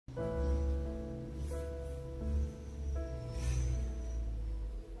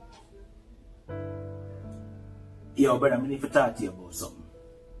Yo, brother, I need to talk to you about something.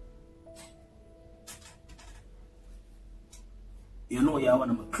 You know, you're one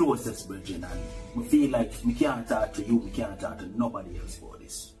of my closest brethren, and I feel like I can't talk to you, I can't talk to nobody else about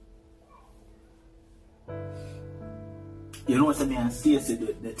this. You know, so me and Stacey,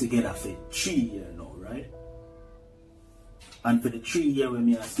 they're together for 3 years now, right? And for the 3 years when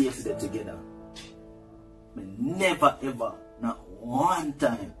me and Stacey they're together, I never ever, not one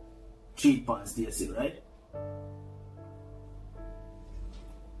time, cheat on Stacey, right?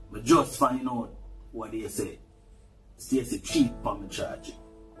 But just find out what they say. Stacey cheat on me charge.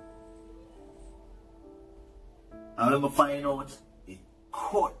 And when I find out, it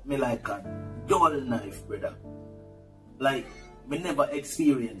cut me like a dull knife, brother. Like, I never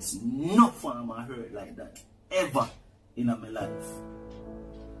experienced no form of hurt like that ever in my life.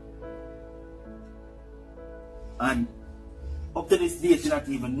 And up to this day, she not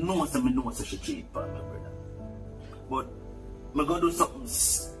even knows that I know she cheat on me, brother. But I'm going to do something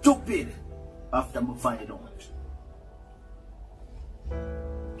stupid after I find out.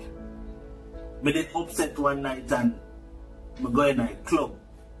 I did upset one night and I go in a club.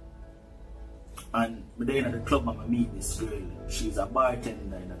 And I in the club and I meet this girl. She's a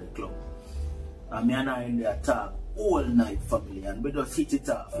bartender in the club. And me and her in there talk all night family and we just hit it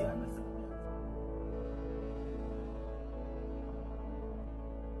off, you understand?